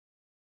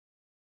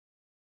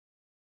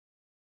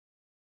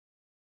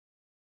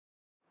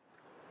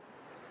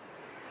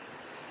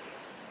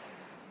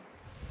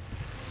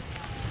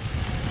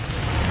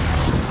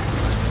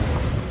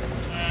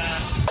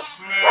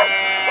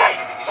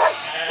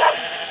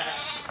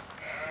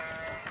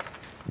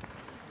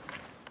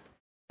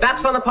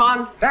Ducks on the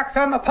pond. Ducks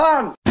on the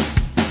pond.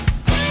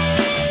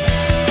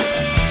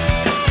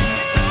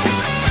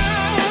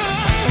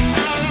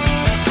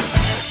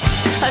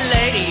 A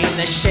lady in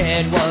the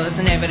shed was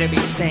never to be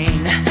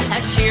seen.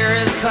 A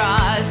shearer's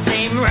cries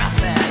seemed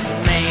rough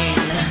and mean.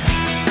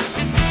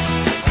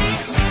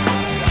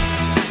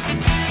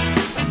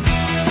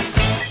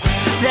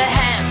 The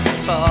hands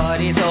and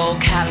bodies all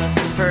callous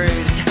and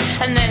bruised,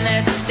 and then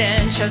there's a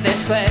stench of their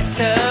sweat,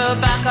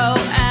 tobacco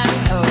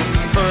and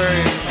home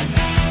brews.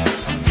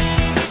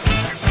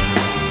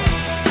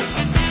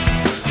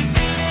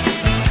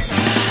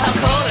 I'll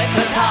call it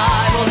 'cause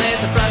high, well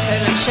there's a bloke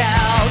and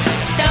shout.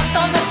 Ducks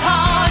on the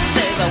pond,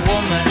 there's a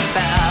woman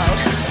about.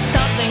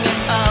 Something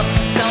is up,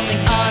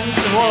 something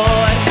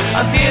untoward.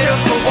 A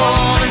beautiful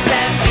woman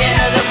stands at the end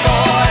of the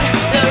board.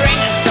 The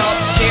ringer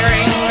stops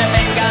shearing, the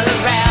men gather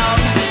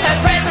round. Her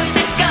presence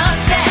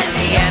discussed and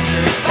the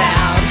answer is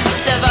found.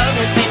 The vote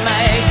has been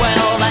made,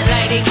 well that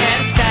lady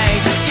can't stay.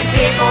 She's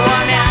here for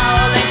 1 hour,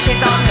 then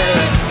she's on her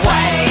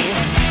way.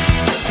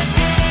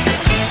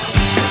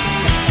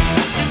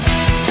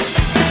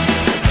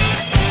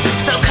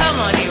 So come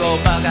on you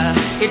old bugger,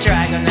 you're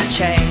dragging the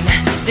chain.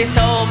 This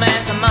old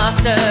man's a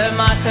master,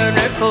 master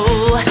no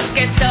fool.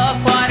 Get stuff,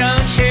 why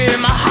don't you?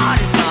 My heart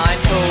is my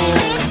tool.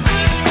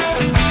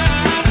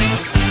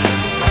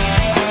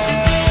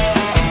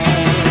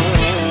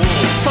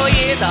 For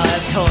years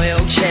I've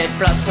toiled, shed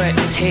blood, sweat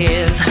and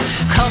tears,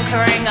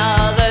 conquering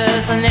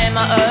others and then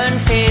my own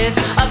fears.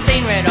 I've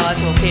seen red eyes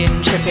walk in,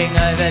 tripping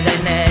over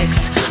their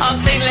necks. I've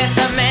seen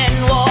lesser men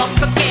walk,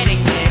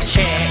 forgetting their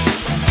checks.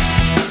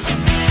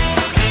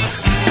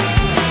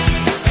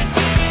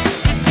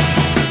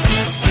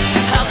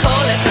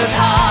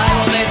 High,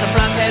 well there's a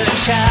blood and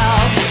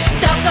shout.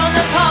 Ducks on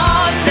the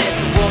pond, there's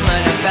a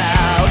woman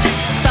about.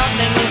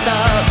 Something is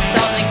up,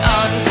 something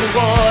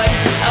untoward.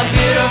 A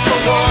beautiful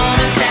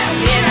woman stands at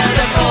the end of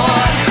the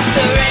board.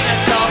 The ringer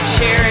stops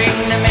shearing,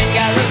 the men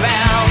gather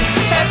round.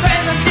 Her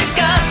presence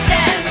discussed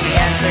and the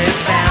answer is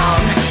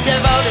found. The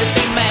vote has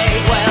been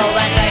made, well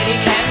that lady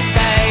can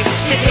stay.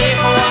 She's here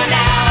for 1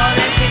 hour,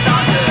 then she's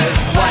on her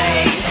way.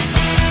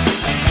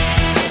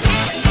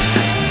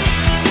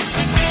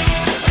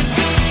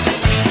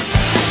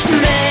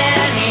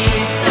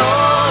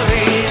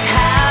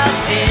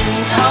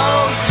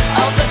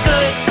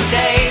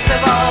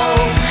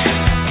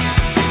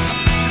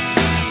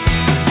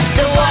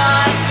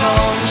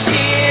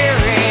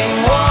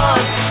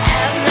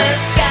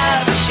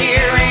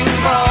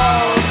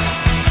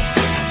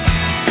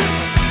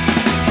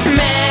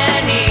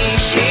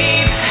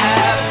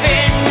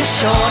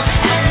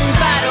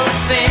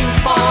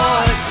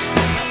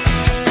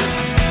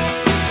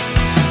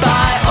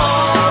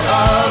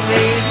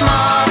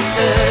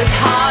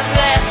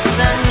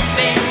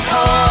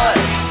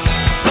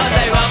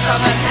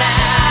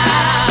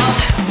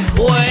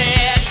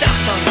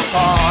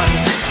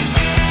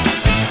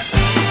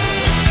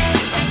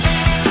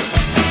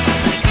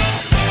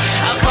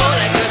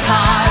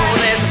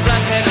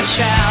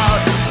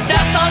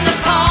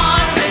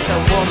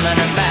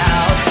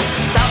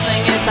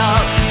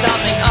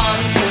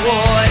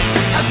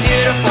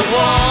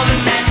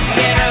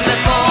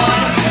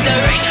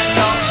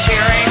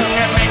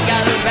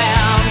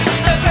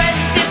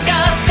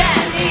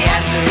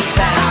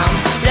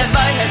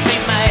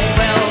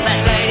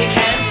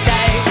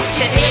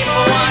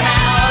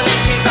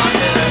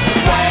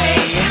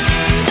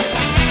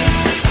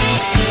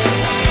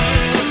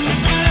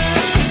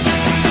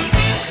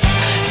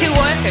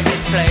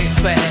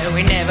 Where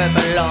we never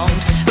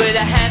belonged, with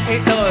a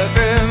handpiece or a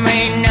broom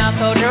we now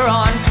soldier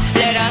on.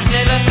 Let us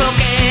never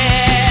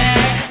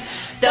forget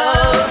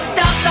those